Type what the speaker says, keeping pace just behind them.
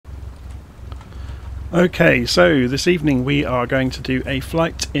Okay, so this evening we are going to do a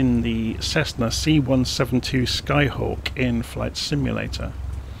flight in the Cessna C172 Skyhawk in Flight Simulator.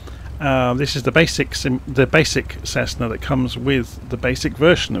 This is the basic Cessna that comes with the basic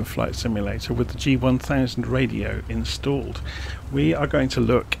version of Flight Simulator with the G1000 radio installed. We are going to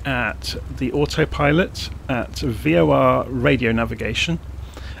look at the Autopilot, at VOR radio navigation,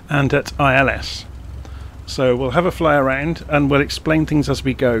 and at ILS. So we'll have a fly around and we'll explain things as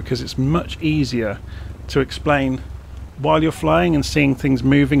we go, because it's much easier to explain while you're flying and seeing things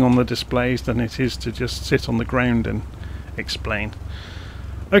moving on the displays than it is to just sit on the ground and explain.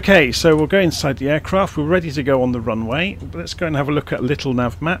 Okay, so we'll go inside the aircraft. We're ready to go on the runway. Let's go and have a look at Little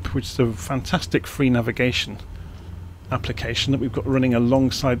Nav Map, which is a fantastic free navigation application that we've got running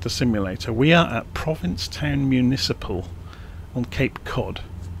alongside the simulator. We are at Provincetown Municipal on Cape Cod.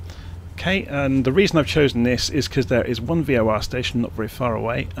 Okay, and the reason I've chosen this is because there is one VOR station not very far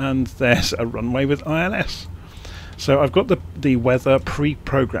away, and there's a runway with ILS. So I've got the weather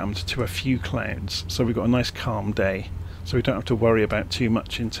pre-programmed to a few clouds, so we've got a nice calm day, so we don't have to worry about too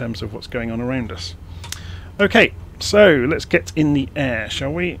much in terms of what's going on around us. Okay, so let's get in the air,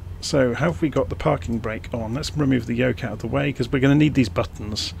 shall we? So have we got the parking brake on? Let's remove the yoke out of the way, because we're going to need these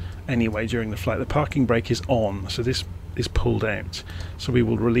buttons anyway during the flight. The parking brake is on, so this is pulled out, so we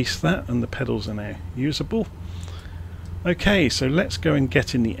will release that and the pedals are now usable. Okay, so let's go and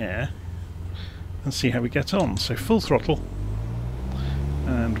get in the air and see how we get on. So full throttle,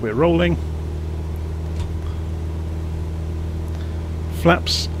 and we're rolling.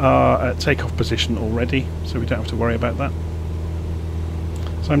 Flaps are at takeoff position already, so we don't have to worry about that.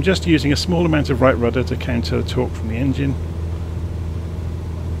 So I'm just using a small amount of right rudder to counter the torque from the engine.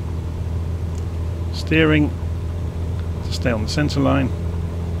 Steering to stay on the centre line,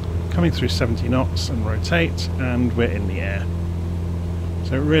 coming through 70 knots and rotate, and we're in the air.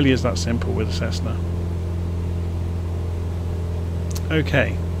 So it really is that simple with a Cessna.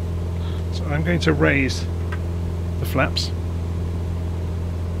 Okay, so I'm going to raise the flaps,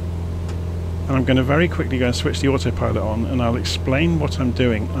 and I'm going to very quickly go and switch the autopilot on, and I'll explain what I'm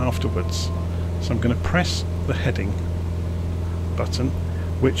doing afterwards. So I'm going to press the heading button,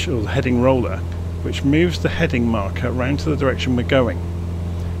 or the heading roller, which moves the heading marker round to the direction we're going.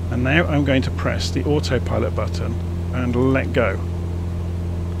 And now I'm going to press the autopilot button and let go.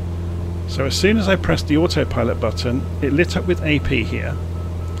 So as soon as I pressed the autopilot button, it lit up with AP here,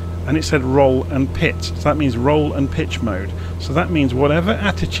 and it said roll and pitch. So that means roll and pitch mode. So that means whatever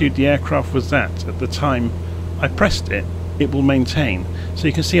attitude the aircraft was at the time I pressed it, it will maintain. So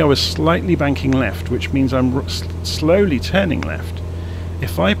you can see I was slightly banking left, which means I'm slowly turning left.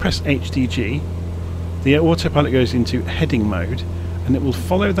 If I press HDG, the autopilot goes into heading mode, and it will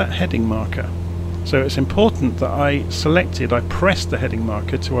follow that heading marker. So it's important that I pressed the heading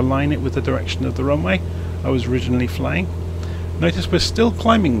marker to align it with the direction of the runway I was originally flying. Notice we're still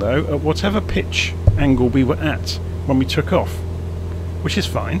climbing though at whatever pitch angle we were at when we took off, which is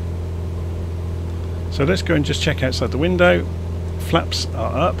fine. So let's go and just check outside the window. Flaps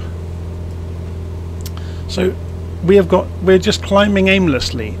are up. So we're just climbing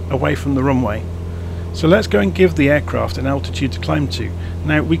aimlessly away from the runway. So let's go and give the aircraft an altitude to climb to.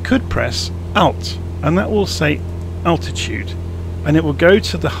 Now we could press Alt, and that will say altitude, and it will go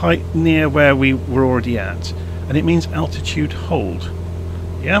to the height near where we were already at, and it means altitude hold.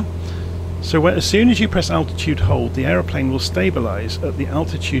 Yeah? So as soon as you press altitude hold, the aeroplane will stabilize at the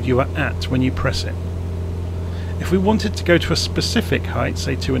altitude you are at when you press it. If we wanted to go to a specific height,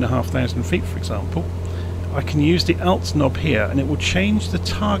 say 2,500 feet for example, I can use the Alt knob here, and it will change the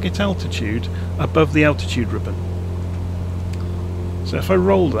target altitude above the altitude ribbon. So if I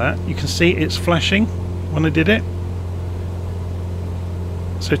roll that, you can see it's flashing when I did it.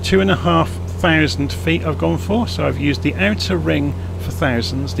 So 2,500 feet I've gone for, so I've used the outer ring for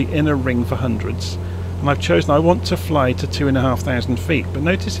thousands, the inner ring for hundreds, and I've chosen I want to fly to 2,500 feet, but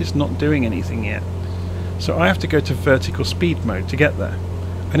notice it's not doing anything yet. So I have to go to vertical speed mode to get there,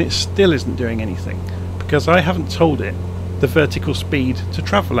 and it still isn't doing anything, because I haven't told it the vertical speed to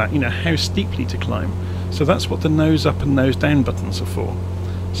travel at, how steeply to climb. So that's what the nose up and nose down buttons are for.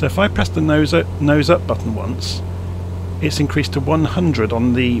 So if I press the nose up button once, it's increased to 100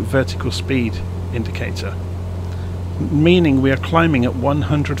 on the vertical speed indicator, meaning we are climbing at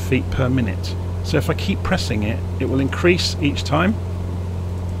 100 feet per minute. So if I keep pressing it, it will increase each time.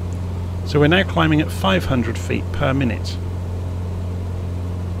 So we're now climbing at 500 feet per minute.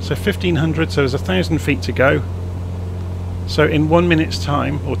 So 1,500, so there's 1,000 feet to go. So in 1 minute's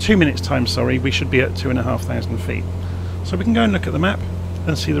time, or 2 minutes time, sorry, we should be at 2,500 feet. So we can go and look at the map.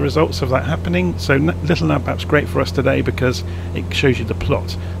 and see the results of that happening. So little nav map's great for us today because it shows you the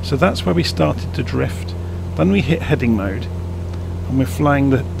plot. So that's where we started to drift. Then we hit heading mode, and we're flying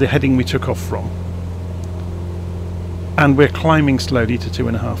the heading we took off from, and we're climbing slowly to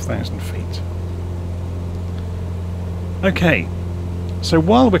 2,500 feet. Okay, so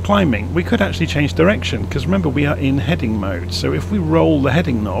while we're climbing we could actually change direction, because remember we are in heading mode. So if we roll the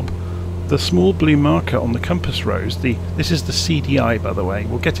heading knob, the small blue marker on the compass rose, this is the CDI by the way,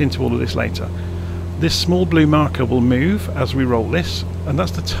 we'll get into all of this later, this small blue marker will move as we roll this, and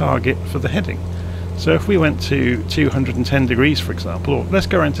that's the target for the heading. So if we went to 210 degrees for example, or let's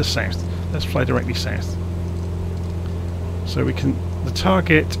go around to south, let's fly directly south. So the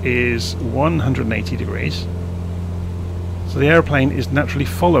target is 180 degrees. So the aeroplane is naturally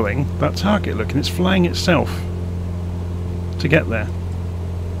following that target, look, and it's flying itself to get there.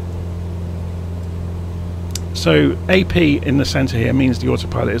 So AP in the centre here means the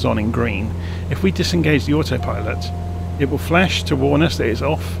autopilot is on in green. If we disengage the autopilot, it will flash to warn us that it's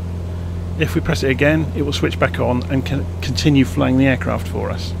off. If we press it again, it will switch back on and continue flying the aircraft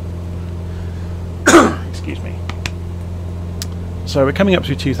for us. Excuse me. So we're coming up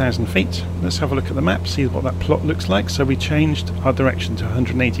to 2,000 feet. Let's have a look at the map, see what that plot looks like. So we changed our direction to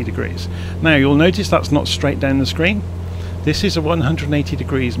 180 degrees. Now you'll notice that's not straight down the screen. This is a 180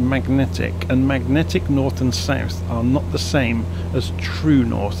 degrees magnetic, and magnetic north and south are not the same as true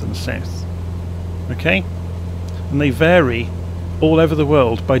north and south. Okay? And they vary all over the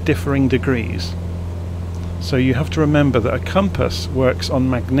world by differing degrees. So you have to remember that a compass works on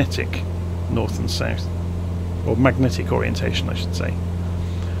magnetic north and south, or magnetic orientation I should say.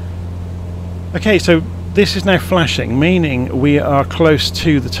 Okay, so this is now flashing, meaning we are close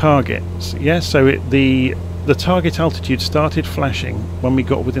to the target. Yes, so the target altitude started flashing when we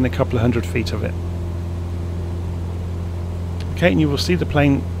got within a couple of hundred feet of it. Okay, and you will see the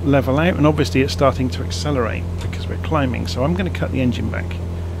plane level out, and obviously it's starting to accelerate because we're climbing. So I'm going to cut the engine back,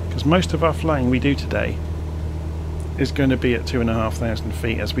 because most of our flying we do today is going to be at 2,500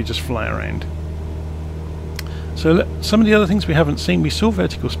 feet as we just fly around. So some of the other things we haven't seen, we saw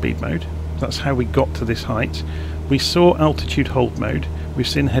vertical speed mode, that's how we got to this height. We saw altitude hold mode, we've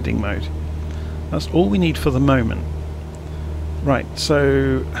seen heading mode. That's all we need for the moment. Right,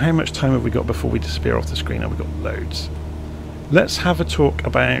 so how much time have we got before we disappear off the screen? Oh, we've got loads. Let's have a talk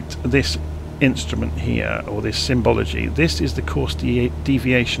about this instrument here, or this symbology. This is the course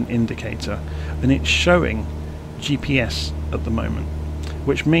deviation indicator, and it's showing GPS at the moment,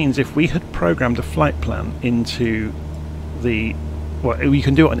 which means if we had programmed a flight plan into the, well, you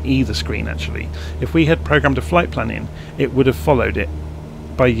can do it on either screen actually. If we had programmed a flight plan in, it would have followed it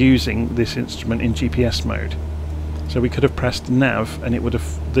by using this instrument in GPS mode. So we could have pressed nav and it would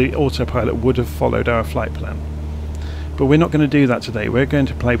have, the autopilot would have followed our flight plan. But we're not going to do that today. We're going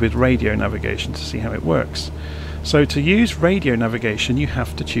to play with radio navigation to see how it works. So to use radio navigation you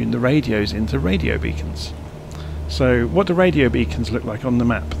have to tune the radios into radio beacons. So what do radio beacons look like on the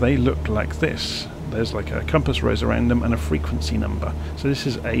map? They look like this. There's like a compass rose around them and a frequency number. So this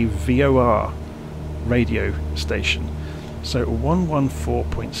is a VOR radio station. So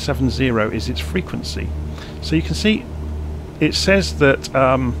 114.70 is its frequency. So you can see it says that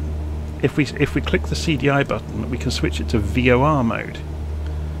if we click the CDI button we can switch it to VOR mode.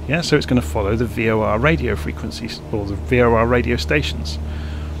 Yeah, so it's going to follow the VOR radio frequencies, or the VOR radio stations.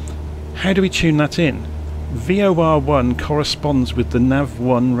 How do we tune that in? VOR1 corresponds with the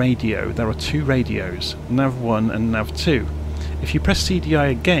NAV1 radio. There are two radios, NAV1 and NAV2. If you press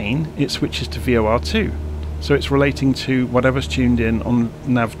CDI again, it switches to VOR2. So it's relating to whatever's tuned in on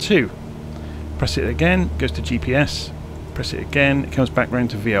NAV2. Press it again, it goes to GPS. Press it again, it comes back round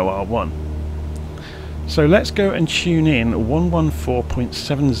to VOR1. So let's go and tune in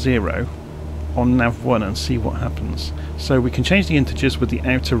 114.70 on NAV1 and see what happens. So we can change the integers with the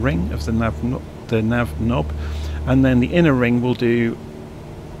outer ring of the nav knob, and then the inner ring will do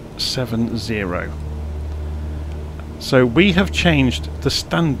 70. So we have changed the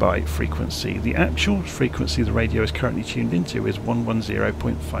standby frequency. The actual frequency the radio is currently tuned into is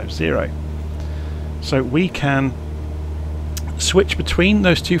 110.50. So we can switch between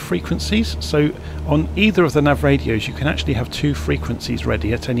those two frequencies. So on either of the nav radios you can actually have two frequencies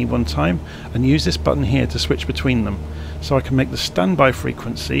ready at any one time, and use this button here to switch between them. So I can make the standby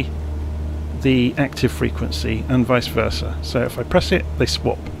frequency the active frequency and vice versa. So if I press it, they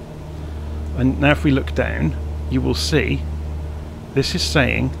swap. And now if we look down, you will see this is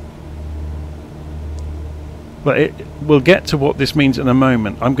saying, but we'll get to what this means in a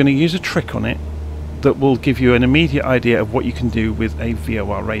moment. I'm going to use a trick on it that will give you an immediate idea of what you can do with a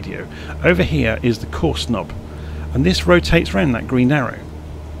VOR radio. Over here is the course knob, and this rotates around that green arrow.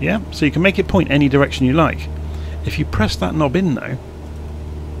 Yeah, so you can make it point any direction you like. If you press that knob in though,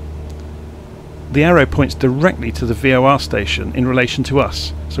 the arrow points directly to the VOR station in relation to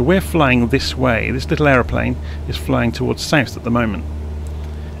us. So we're flying this way. This little aeroplane is flying towards south at the moment.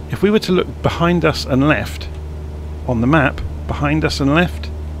 If we were to look behind us and left on the map, behind us and left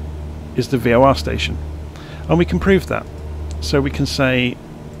is the VOR station. And we can prove that. So we can say,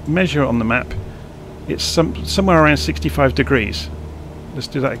 measure on the map, it's somewhere around 65 degrees. Let's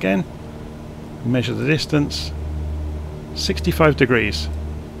do that again. Measure the distance, 65 degrees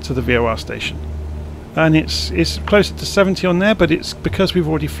to the VOR station. And it's closer to 70 on there, but it's because we've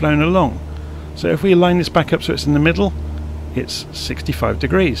already flown along. So if we line this back up so it's in the middle, it's 65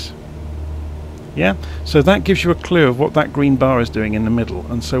 degrees. Yeah, so that gives you a clue of what that green bar is doing in the middle,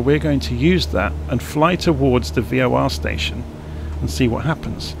 and so we're going to use that and fly towards the VOR station and see what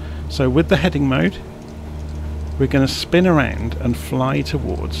happens. So with the heading mode, we're going to spin around and fly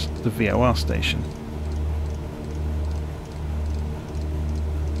towards the VOR station.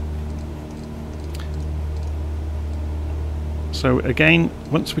 So again,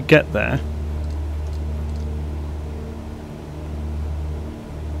 once we get there,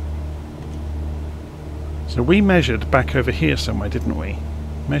 so we measured back over here somewhere, didn't we?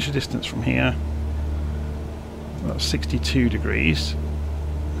 Measure distance from here. That's 62 degrees.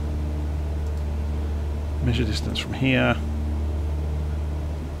 Measure distance from here.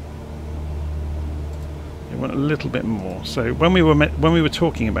 We want a little bit more. So when we were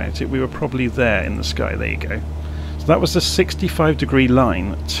talking about it, we were probably there in the sky. There you go. So that was the 65 degree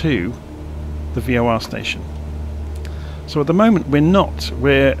line to the VOR station. So at the moment we're not.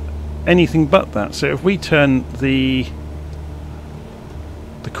 We're anything but that. So if we turn the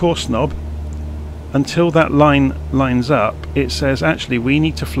course knob until that line lines up, it says actually we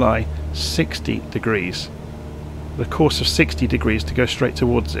need to fly 60 degrees. The course of 60 degrees to go straight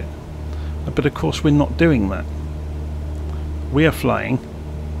towards it. But of course we're not doing that. We are flying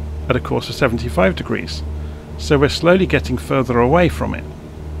at a course of 75 degrees. So we're slowly getting further away from it.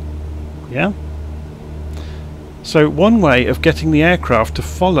 Yeah? So one way of getting the aircraft to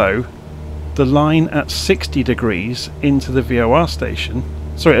follow the line at 60 degrees into the VOR station,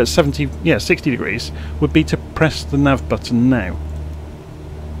 sorry, at 60 degrees, would be to press the nav button now.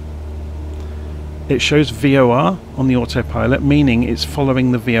 It shows VOR on the autopilot, meaning it's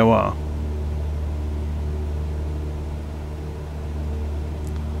following the VOR.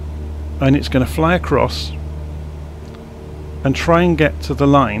 And it's going to fly across and try and get to the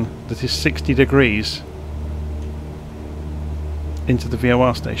line that is 60 degrees into the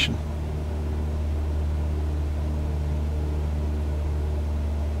VOR station.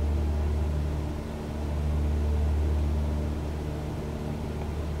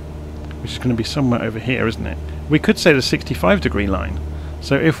 Which is going to be somewhere over here, isn't it? We could say the 65 degree line.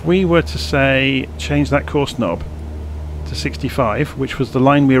 So if we were to say change that course knob to 65, which was the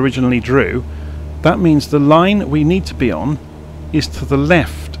line we originally drew, that means the line we need to be on is to the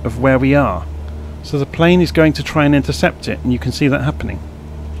left of where we are. So the plane is going to try and intercept it, and you can see that happening.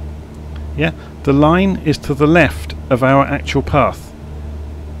 Yeah, the line is to the left of our actual path.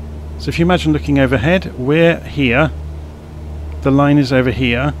 So if you imagine looking overhead, we're here, the line is over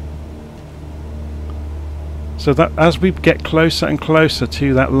here. So that as we get closer and closer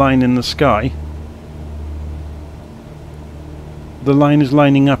to that line in the sky, the line is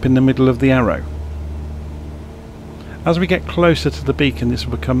lining up in the middle of the arrow. As we get closer to the beacon, this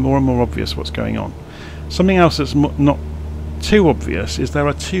will become more and more obvious what's going on. Something else that's not too obvious is there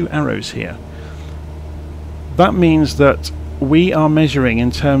are two arrows here. That means that we are measuring in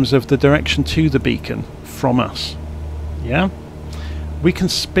terms of the direction to the beacon from us. Yeah? We can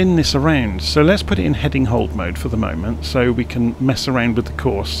spin this around. So let's put it in heading hold mode for the moment so we can mess around with the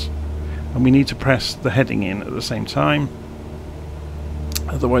course. And we need to press the heading in at the same time.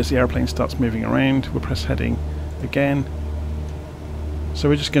 Otherwise the airplane starts moving around. We'll press heading again. So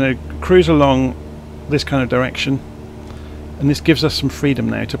we're just going to cruise along this kind of direction, and this gives us some freedom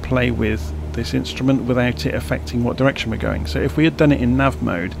now to play with this instrument without it affecting what direction we're going. So if we had done it in nav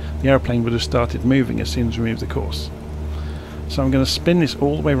mode, the airplane would have started moving as soon as we moved the course. So I'm going to spin this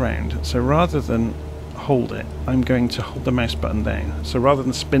all the way around. So rather than hold it, I'm going to hold the mouse button down. So rather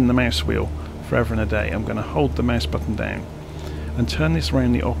than spin the mouse wheel forever and a day, I'm going to hold the mouse button down and turn this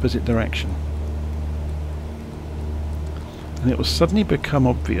around the opposite direction. And it will suddenly become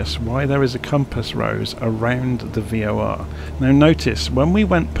obvious why there is a compass rose around the VOR. Now notice, when we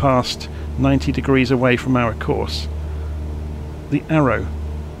went past 90 degrees away from our course, the arrow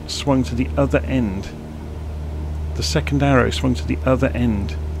swung to the other end. The second arrow swung to the other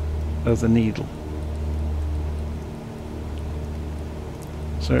end of the needle.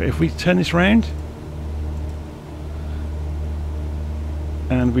 So So if we turn this round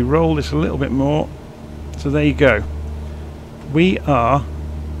and we roll this a little bit more, so there you go. We are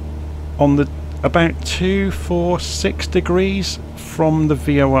on the about 246 degrees from the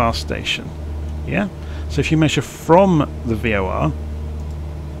VOR station. Yeah? So if you measure from the VOR,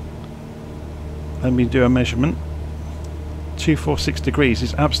 let me do a measurement. 246 degrees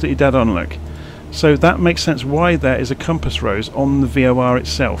is absolutely dead on, look. So that makes sense why there is a compass rose on the VOR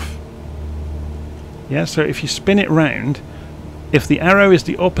itself. Yeah, so if you spin it round, if the arrow is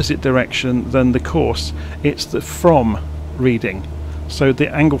the opposite direction than the course, it's the from reading. So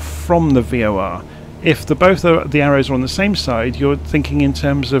the angle from the VOR. If both the arrows are on the same side, you're thinking in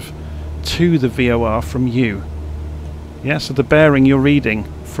terms of to the VOR from you. Yeah, so the bearing you're reading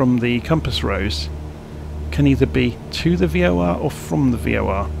from the compass rose can either be to the VOR or from the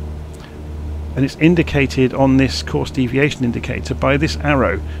VOR. And it's indicated on this course deviation indicator by this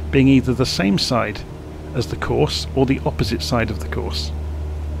arrow being either the same side as the course or the opposite side of the course.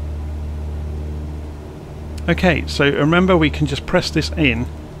 Okay, so remember we can just press this in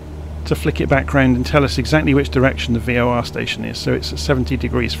to flick it back round and tell us exactly which direction the VOR station is, so it's at 70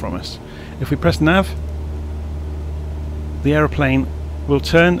 degrees from us. If we press nav, the aeroplane will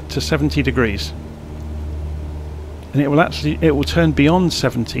turn to 70 degrees. And it will turn beyond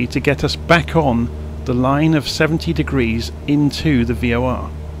 70 to get us back on the line of 70 degrees into the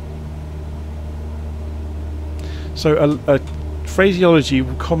VOR. So a phraseology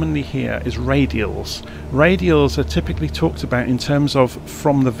we commonly hear is radials. Radials are typically talked about in terms of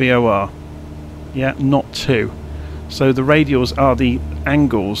from the VOR, yeah, not to. So the radials are the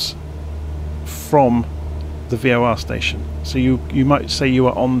angles from the VOR station. So you might say you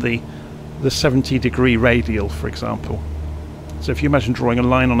are on the 70 degree radial, for example. So if you imagine drawing a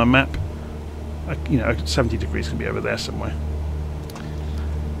line on a map, you know, 70 degrees can be over there somewhere.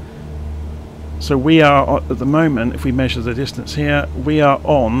 So we are at the moment, if we measure the distance here, we are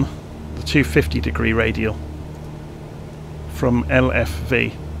on the 250 degree radial from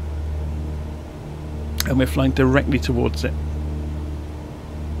LFV, and we're flying directly towards it.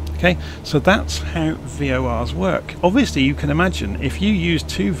 Okay, so that's how VORs work. Obviously you can imagine if you use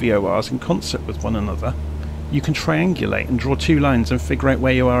two VORs in concert with one another, you can triangulate and draw two lines and figure out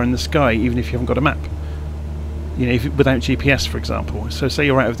where you are in the sky even if you haven't got a map. You know, without GPS, for example. So say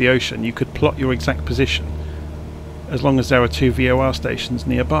you're out of the ocean, you could plot your exact position as long as there are two VOR stations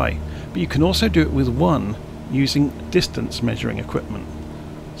nearby. But you can also do it with one using distance measuring equipment.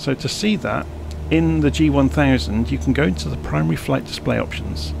 So to see that, in the G1000 you can go into the primary flight display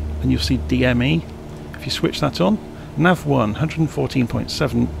options and you'll see DME. If you switch that on, nav1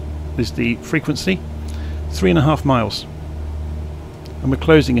 114.7 is the frequency, 3.5 miles. And we're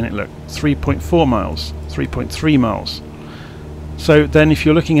closing in it, look, 3.4 miles, 3.3 miles. So then if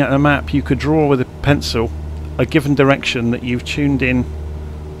you're looking at a map, you could draw with a pencil a given direction that you've tuned in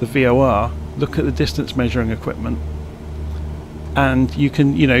the VOR, look at the distance measuring equipment, and you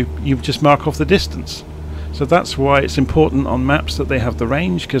can, you know, you just mark off the distance. So that's why it's important on maps that they have the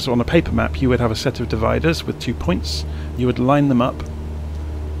range, because on a paper map you would have a set of dividers with 2 points. You would line them up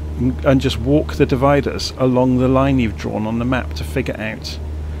and just walk the dividers along the line you've drawn on the map to figure out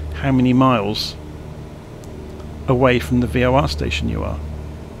how many miles away from the VOR station you are.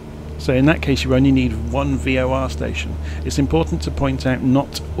 So in that case you only need one VOR station. It's important to point out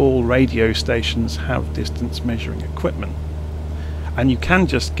not all radio stations have distance measuring equipment, and you can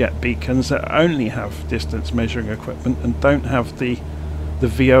just get beacons that only have distance measuring equipment and don't have the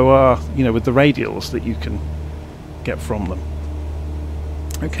VOR, you know, with the radials that you can get from them.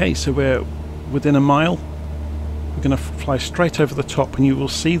 Okay, so we're within a mile. We're going to fly straight over the top and you will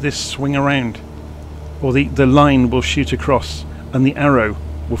see this swing around, or the line will shoot across and the arrow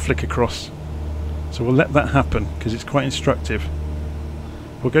will flick across. So we'll let that happen because it's quite instructive.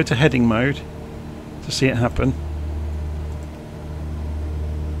 We'll go to heading mode to see it happen.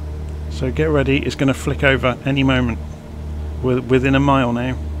 So get ready, it's going to flick over any moment. We're within a mile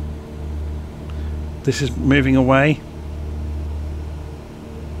now. This is moving away.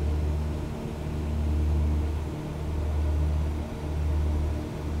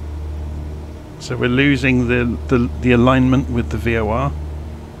 So we're losing the alignment with the VOR,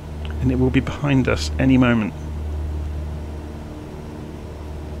 and it will be behind us any moment.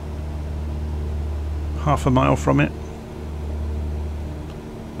 Half a mile from it,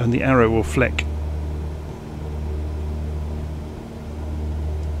 and the arrow will flick.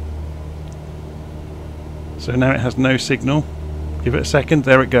 So now it has no signal. Give it a second,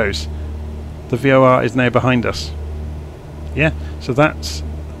 there it goes. The VOR is now behind us. Yeah, so that's,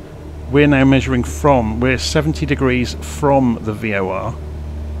 we're now measuring from, we're 70 degrees from the VOR,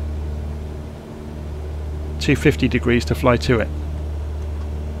 250 degrees to fly to it.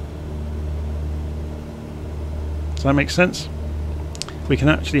 Does that make sense? We can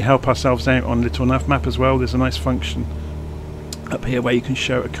actually help ourselves out on Little Nav Map as well. There's a nice function up here where you can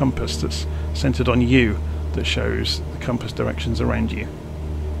show a compass that's centered on you that shows the compass directions around you.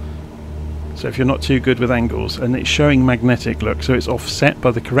 So if you're not too good with angles, and it's showing magnetic, look, so it's offset by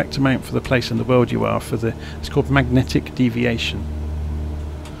the correct amount for the place in the world you are, for the, it's called magnetic deviation.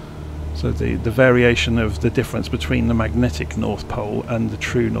 So the variation of the difference between the magnetic North Pole and the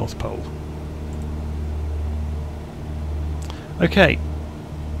true North Pole. Okay,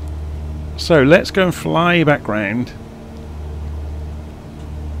 so let's go and fly back round,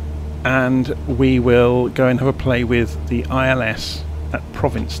 and we will go and have a play with the ILS at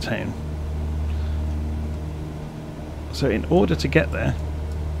Provincetown. So in order to get there,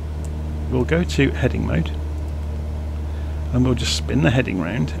 we'll go to heading mode, and we'll just spin the heading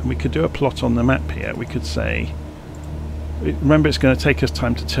round, and we could do a plot on the map here. We could say, remember it's going to take us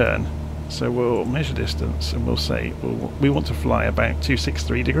time to turn, so we'll measure distance and we'll say, well, we want to fly about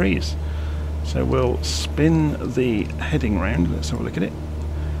 263 degrees. So we'll spin the heading round, let's have a look at it,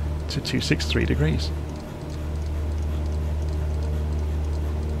 to 263 degrees.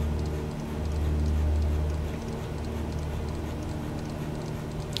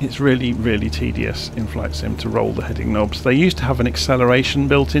 It's really, really tedious in Flight Sim to roll the heading knobs. They used to have an acceleration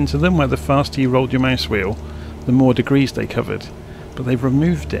built into them where the faster you rolled your mouse wheel, the more degrees they covered. But they've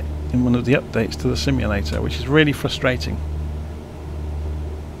removed it in one of the updates to the simulator, which is really frustrating.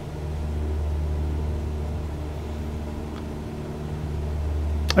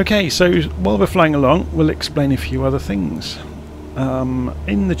 Okay, so while we're flying along, we'll explain a few other things.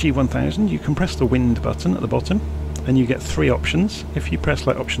 In the G1000, you can press the wind button at the bottom, and you get three options. If you press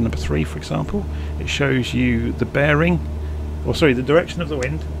like option number 3, for example, it shows you the bearing, or sorry, the direction of the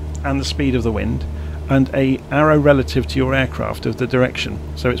wind and the speed of the wind, and a arrow relative to your aircraft of the direction.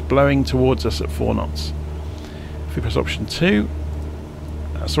 So it's blowing towards us at 4 knots. If you press option 2,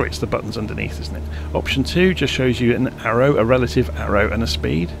 sorry, it's the buttons underneath, isn't it? Option 2 just shows you an arrow, a relative arrow, and a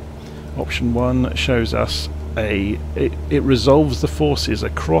speed. Option 1 shows us it resolves the forces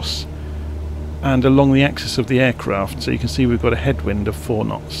across and along the axis of the aircraft, so you can see we've got a headwind of 4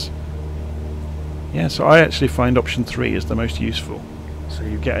 knots. Yeah, so I actually find option 3 is the most useful. So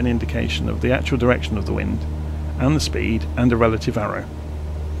you get an indication of the actual direction of the wind and the speed and a relative arrow.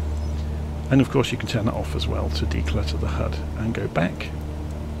 And of course you can turn that off as well to declutter the HUD, and go back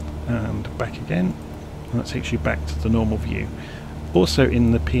and back again, and that takes you back to the normal view. Also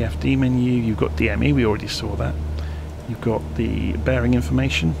in the PFD menu you've got DME, we already saw that. You've got the bearing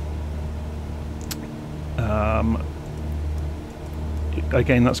information.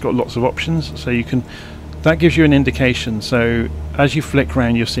 Again, that's got lots of options, so you can, that gives you an indication. So as you flick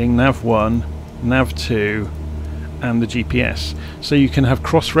around, you're seeing nav 1, nav 2 and the GPS, so you can have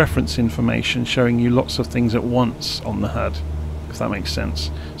cross-reference information showing you lots of things at once on the HUD, if that makes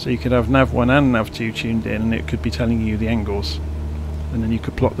sense. So you could have nav 1 and nav 2 tuned in, and it could be telling you the angles, and then you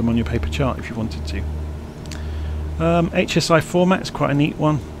could plot them on your paper chart if you wanted to. HSI format is quite a neat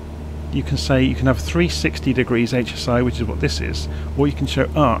one. You can say you can have 360 degrees HSI, which is what this is, or you can show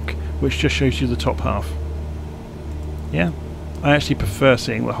arc, which just shows you the top half. Yeah, I actually prefer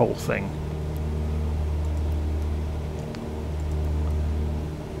seeing the whole thing.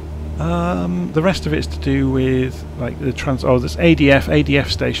 The rest of it is to do with like the this ADF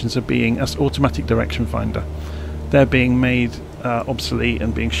stations are being, as automatic direction finder, they're being made obsolete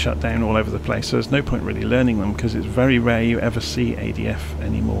and being shut down all over the place, so there's no point really learning them because it's very rare you ever see ADF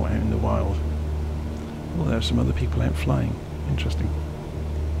anymore out in the wild. Oh, there are some other people out flying. Interesting.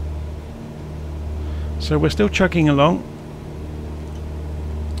 So we're still chugging along.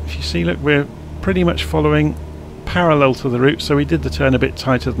 If you see, look, we're pretty much following parallel to the route, so we did the turn a bit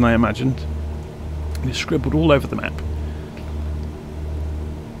tighter than I imagined. We scribbled all over the map.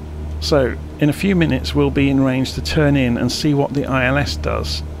 So in a few minutes we'll be in range to turn in and see what the ILS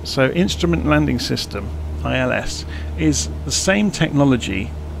does. So Instrument Landing System, ILS, is the same technology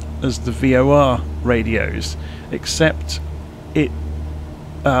as the VOR radios, except it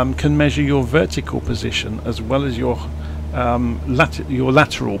can measure your vertical position as well as your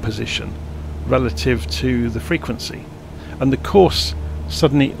lateral position relative to the frequency. And the course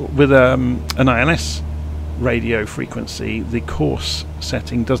suddenly, with an ILS radio frequency, the course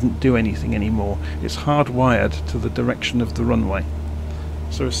setting doesn't do anything anymore. It's hardwired to the direction of the runway.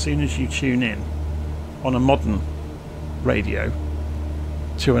 So as soon as you tune in on a modern radio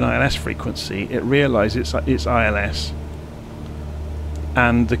to an ILS frequency, it realizes it's ILS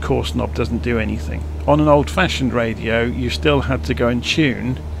and the course knob doesn't do anything. On an old-fashioned radio you still had to go and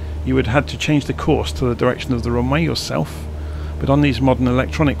tune you would have had to change the course to the direction of the runway yourself. But on these modern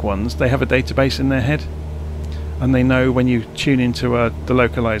electronic ones, they have a database in their head, and they know when you tune into the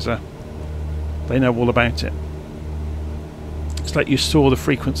localizer, they know all about it. It's like you saw the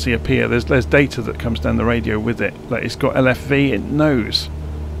frequency appear. There's data that comes down the radio with it. Like it's got LFV, it knows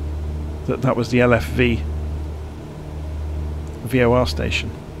that was the LFV VOR station.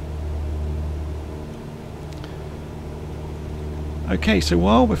 Okay, so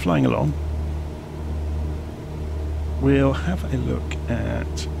while we're flying along, we'll have a look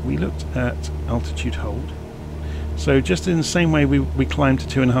at, we looked at altitude hold. So just in the same way we climbed to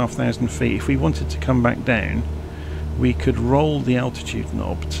 2,500 feet, if we wanted to come back down, we could roll the altitude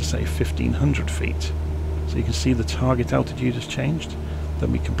knob to say 1,500 feet. So you can see the target altitude has changed.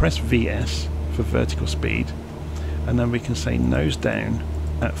 Then we can press VS for vertical speed, and then we can say nose down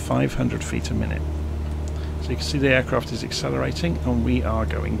at 500 feet a minute. So you can see the aircraft is accelerating and we are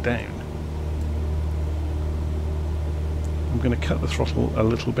going down. I'm going to cut the throttle a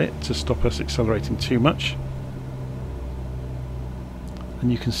little bit to stop us accelerating too much.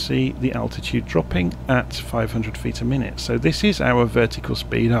 And you can see the altitude dropping at 500 feet a minute. So this is our vertical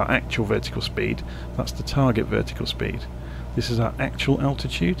speed, our actual vertical speed. That's the target vertical speed. This is our actual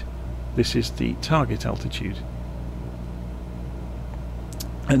altitude. This is the target altitude.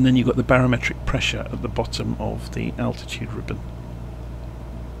 And then you've got the barometric pressure at the bottom of the altitude ribbon.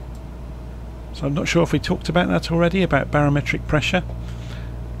 So I'm not sure if we talked about that already, about barometric pressure.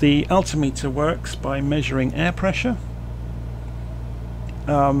 The altimeter works by measuring air pressure.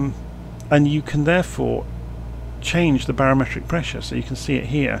 And you can therefore change the barometric pressure. So you can see it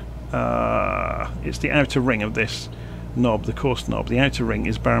here. It's the outer ring of this knob, the course knob. The outer ring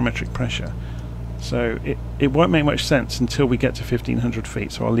is barometric pressure. So it won't make much sense until we get to 1,500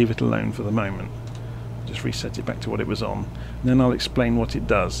 feet, so I'll leave it alone for the moment. Just reset it back to what it was on, and then I'll explain what it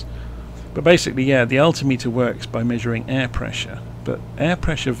does. But basically, yeah, the altimeter works by measuring air pressure, but air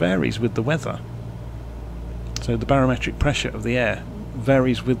pressure varies with the weather. So the barometric pressure of the air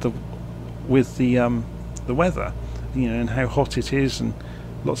varies with the weather, you know, and how hot it is, and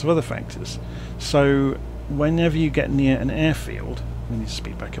lots of other factors. So whenever you get near an airfield, we need to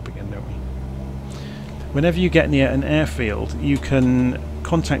speed back up again, don't we? Whenever you get near an airfield, you can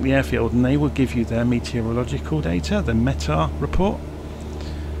contact the airfield and they will give you their meteorological data, the METAR report,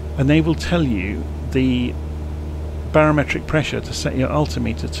 and they will tell you the barometric pressure to set your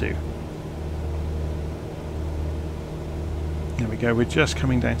altimeter to. There we go, we're just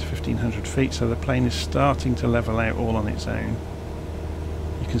coming down to 1,500 feet, so the plane is starting to level out all on its own.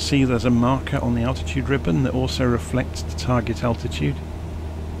 You can see there's a marker on the altitude ribbon that also reflects the target altitude.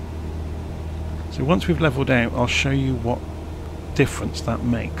 So once we've leveled out, I'll show you what difference that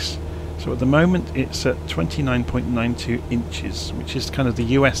makes. So at the moment it's at 29.92 inches, which is kind of the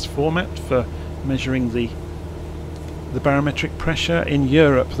US format for measuring the barometric pressure. In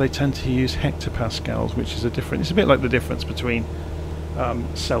Europe they tend to use hectopascals, which is it's a bit like the difference between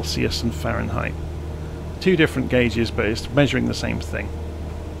Celsius and Fahrenheit. Two different gauges, but it's measuring the same thing.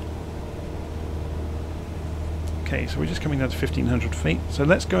 Okay, so we're just coming down to 1,500 feet. So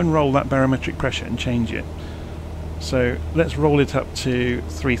let's go and roll that barometric pressure and change it. So let's roll it up to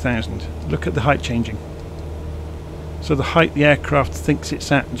 3,000. Look at the height changing. So the height the aircraft thinks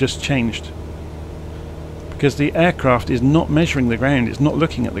it's at just changed. Because the aircraft is not measuring the ground, it's not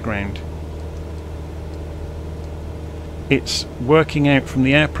looking at the ground. It's working out from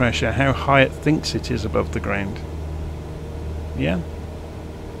the air pressure how high it thinks it is above the ground. Yeah?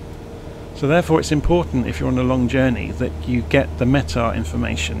 So therefore it's important, if you're on a long journey, that you get the METAR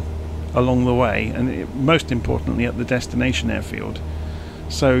information along the way, and most importantly at the destination airfield,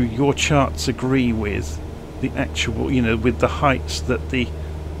 so your charts agree with the actual, you know, with the heights that the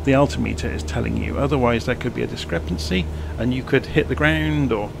altimeter is telling you. Otherwise there could be a discrepancy and you could hit the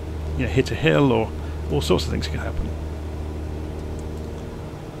ground, or you know, hit a hill, or all sorts of things could happen.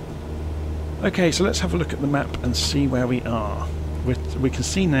 Okay, so let's have a look at the map and see where we are. We can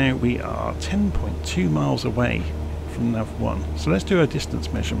see now we are 10.2 miles away from Nav 1. So let's do a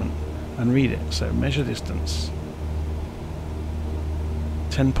distance measurement and read it. So measure distance.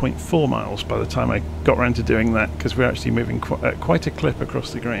 10.4 miles by the time I got around to doing that, because we're actually moving at quite a clip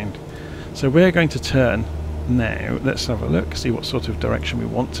across the ground. So we're going to turn now. Let's have a look, see what sort of direction we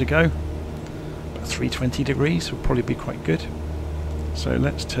want to go. About 320 degrees would probably be quite good. So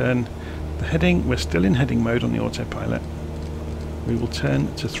let's turn the heading. We're still in heading mode on the autopilot. We will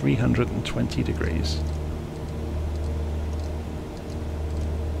turn to 320 degrees.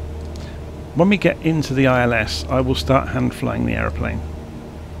 When we get into the ILS, I will start hand flying the aeroplane,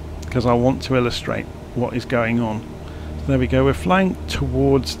 because I want to illustrate what is going on. There we go, we're flying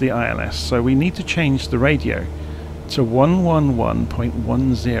towards the ILS, so we need to change the radio to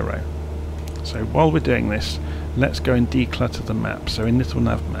 111.10. So while we're doing this, let's go and declutter the map. So in Little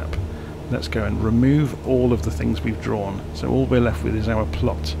Nav Map, let's go and remove all of the things we've drawn. So all we're left with is our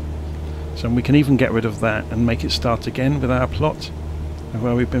plot. So we can even get rid of that and make it start again with our plot of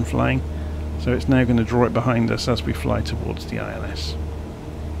where we've been flying. So it's now going to draw it behind us as we fly towards the ILS.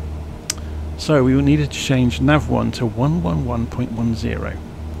 So we needed to change nav1 to 111.10.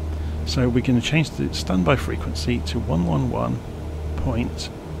 So we're going to change the standby frequency to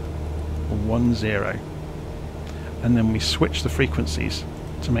 111.10. And then we switch the frequencies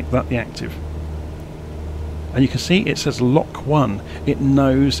to make that the active. And you can see it says lock 1. It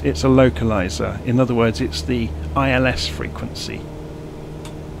knows it's a localizer. In other words, it's the ILS frequency.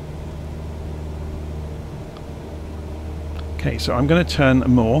 Okay, so I'm going to turn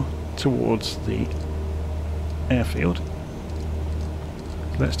more towards the airfield.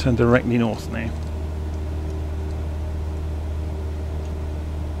 Let's turn directly north now.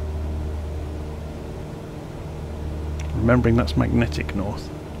 Remembering that's magnetic north.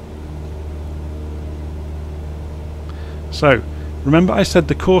 So, remember I said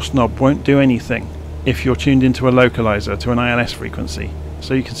the course knob won't do anything if you're tuned into a localizer to an ILS frequency.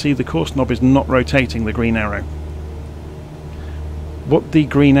 So you can see the course knob is not rotating the green arrow. What the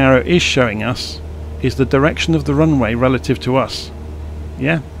green arrow is showing us is the direction of the runway relative to us.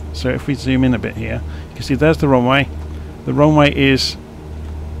 Yeah? So if we zoom in a bit here, you can see there's the runway. The runway is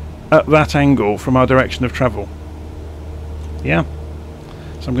at that angle from our direction of travel. Yeah?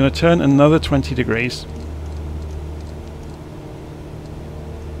 So I'm going to turn another 20 degrees.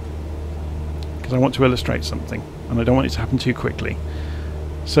 Because I want to illustrate something, and I don't want it to happen too quickly.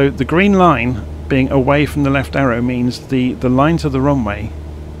 So the green line being away from the left arrow means the line to the runway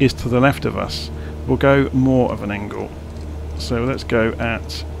is to the left of us. We'll go more of an angle. So let's go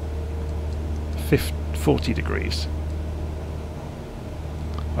at 40 degrees.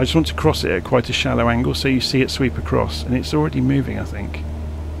 I just want to cross it at quite a shallow angle so you see it sweep across, and it's already moving, I think.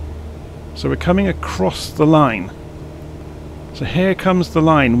 So we're coming across the line. So here comes the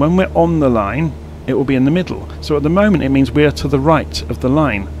line. When we're on the line, it will be in the middle. So at the moment it means we are to the right of the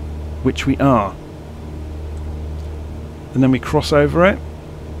line, which we are. And then we cross over it.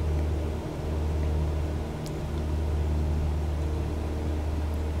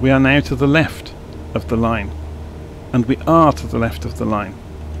 We are now to the left of the line, and we are to the left of the line.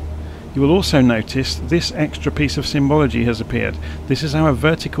 You will also notice this extra piece of symbology has appeared. This is our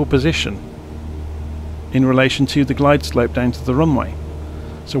vertical position in relation to the glide slope down to the runway.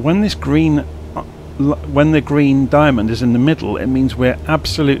 So when this green when the green diamond is in the middle, it means we're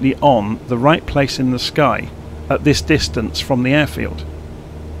absolutely on the right place in the sky at this distance from the airfield.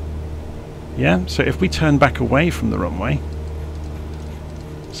 Yeah, so if we turn back away from the runway,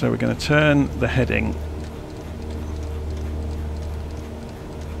 so we're going to turn the heading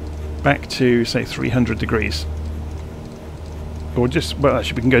back to, say, 300 degrees. Or just, well,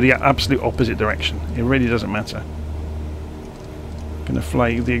 actually we can go the absolute opposite direction. It really doesn't matter. Going to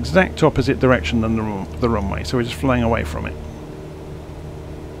fly the exact opposite direction than the runway, so we're just flying away from it.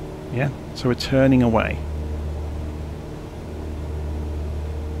 Yeah, so we're turning away.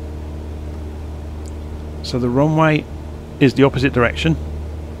 So the runway is the opposite direction,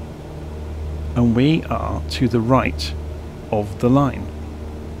 and we are to the right of the line.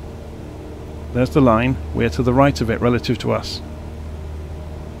 There's the line, we're to the right of it relative to us.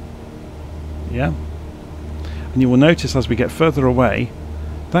 Yeah? And you will notice as we get further away,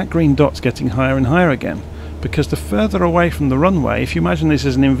 that green dot's getting higher and higher again, because the further away from the runway, if you imagine this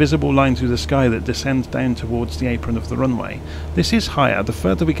as an invisible line through the sky that descends down towards the apron of the runway, this is higher. The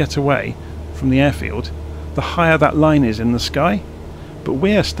further we get away from the airfield, the higher that line is in the sky, but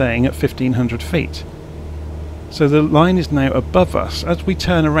we're staying at 1500 feet. So the line is now above us. As we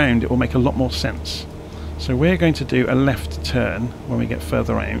turn around, it will make a lot more sense. So we're going to do a left turn when we get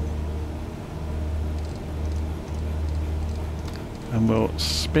further out. And we'll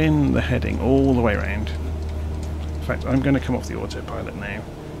spin the heading all the way around. In fact, I'm going to come off the autopilot now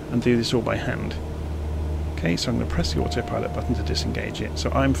and do this all by hand. Okay, so I'm going to press the autopilot button to disengage it. So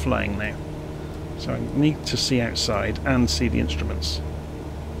I'm flying now. So I need to see outside and see the instruments.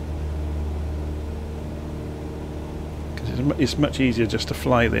 Because it's much easier just to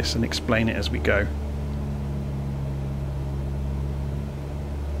fly this and explain it as we go.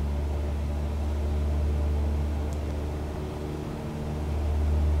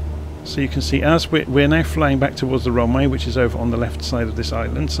 So you can see as we're now flying back towards the runway, which is over on the left side of this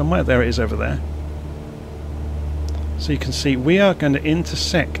island somewhere. There it is over there. So you can see we are going to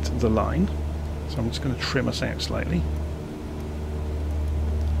intersect the line. So I'm just going to trim us out slightly.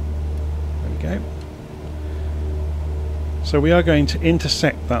 go. So we are going to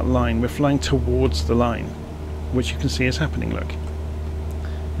intersect that line. We're flying towards the line, which you can see is happening, look.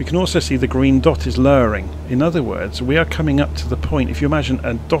 We can also see the green dot is lowering. In other words, we are coming up to the point. If you imagine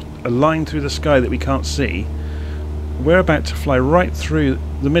a line through the sky that we can't see, we're about to fly right through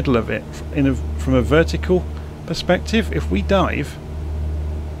the middle of it from a vertical perspective. If we dive,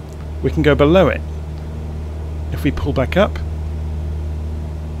 we can go below it. If we pull back up,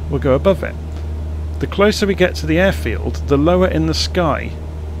 we'll go above it. The closer we get to the airfield, the lower in the sky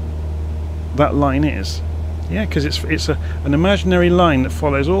that line is. Yeah, because it's an imaginary line that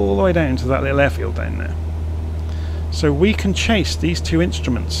follows all the way down to that little airfield down there. So we can chase these two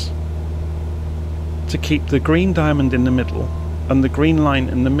instruments to keep the green diamond in the middle and the green line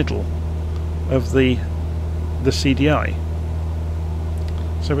in the middle of the CDI.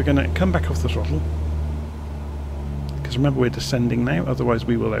 So we're going to come back off the throttle, because remember we're descending now, otherwise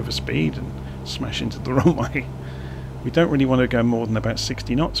we will overspeed and smash into the runway. We don't really want to go more than about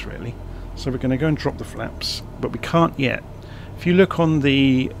 60 knots really. So we're going to go and drop the flaps, but we can't yet. If you look on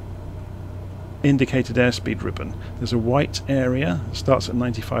the indicated airspeed ribbon, there's a white area that starts at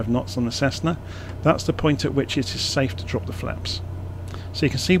 95 knots on the Cessna. That's the point at which it is safe to drop the flaps. So you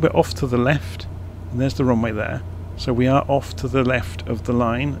can see we're off to the left, and there's the runway there. So we are off to the left of the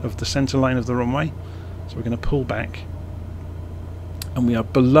line, of the centre line of the runway. So we're going to pull back, and we are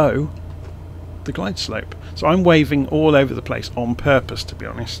below the glide slope. So I'm waving all over the place on purpose, to be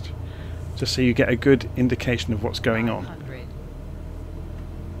honest, just so you get a good indication of what's going on.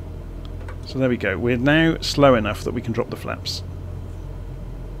 So there we go. We're now slow enough that we can drop the flaps.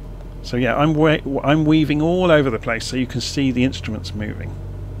 So yeah, I'm weaving all over the place so you can see the instruments moving.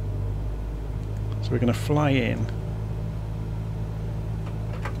 So we're going to fly in.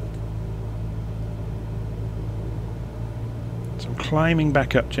 So I'm climbing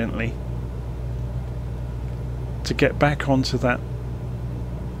back up gently to get back onto that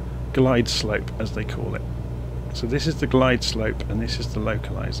glide slope, as they call it. So this is the glide slope and this is the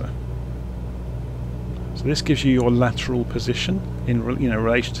localizer. So this gives you your lateral position in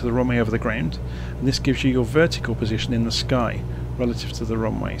relation to the runway over the ground, and this gives you your vertical position in the sky relative to the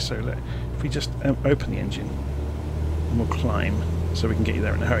runway. So if we just open the engine and we'll climb so we can get you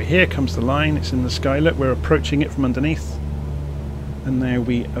there in a hurry. Here comes the line, it's in the sky, look, we're approaching it from underneath, and now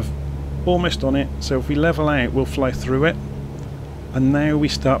we have almost on it. So if we level out, we'll fly through it, and now we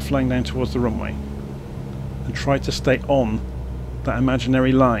start flying down towards the runway and try to stay on that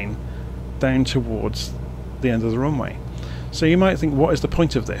imaginary line down towards the end of the runway. So you might think, what is the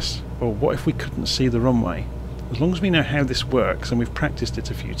point of this? Or what if we couldn't see the runway? As long as we know how this works and we've practiced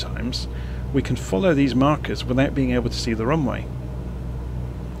it a few times, we can follow these markers without being able to see the runway.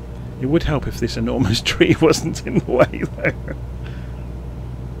 It would help if this enormous tree wasn't in the way though.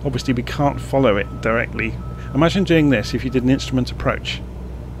 Obviously we can't follow it directly. Imagine doing this if you did an instrument approach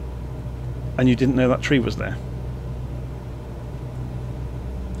and you didn't know that tree was there.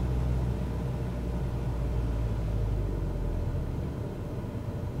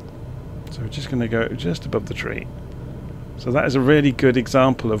 So we're just going to go just above the tree. So that is a really good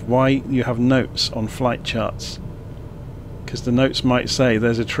example of why you have notes on flight charts, because the notes might say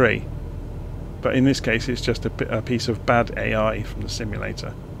there's a tree, but in this case it's just a piece of bad AI from the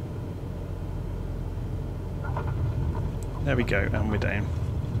simulator. There we go, and we're down.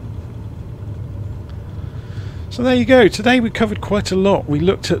 So there you go. Today we covered quite a lot. We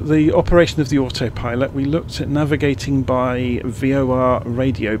looked at the operation of the autopilot, we looked at navigating by VOR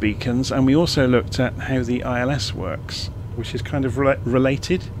radio beacons, and we also looked at how the ILS works, which is kind of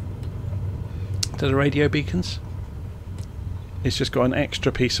related to the radio beacons. It's just got an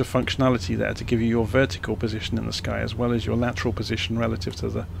extra piece of functionality there to give you your vertical position in the sky as well as your lateral position relative to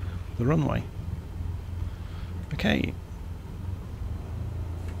the runway. Okay.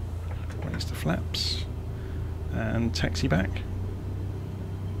 Raise the flaps and taxi back.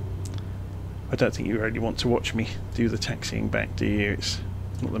 I don't think you really want to watch me do the taxiing back, do you? It's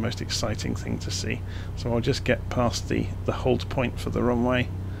not the most exciting thing to see. So I'll just get past the hold point for the runway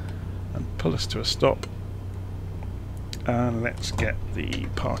and pull us to a stop. And let's get the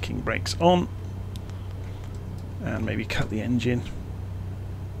parking brakes on and maybe cut the engine.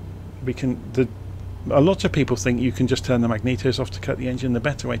 We can. A lot of people think you can just turn the magnetos off to cut the engine. The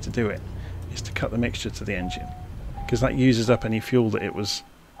better way to do it is to cut the mixture to the engine, because that uses up any fuel that it was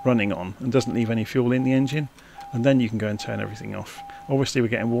running on and doesn't leave any fuel in the engine, and then you can go and turn everything off. Obviously we're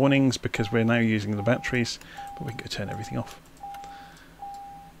getting warnings because we're now using the batteries, but we can go turn everything off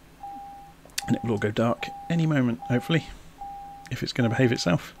and it will all go dark any moment, hopefully, if it's going to behave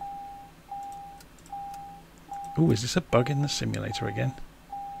itself. Oh, is this a bug in the simulator again?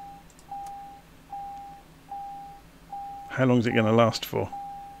 How long is it going to last for?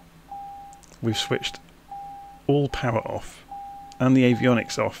 We've switched all power off and the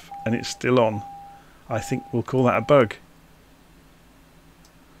avionics off and it's still on. I think we'll call that a bug.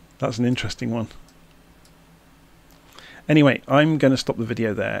 That's an interesting one. Anyway, I'm going to stop the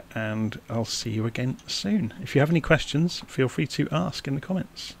video there and I'll see you again soon. If you have any questions, feel free to ask in the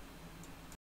comments.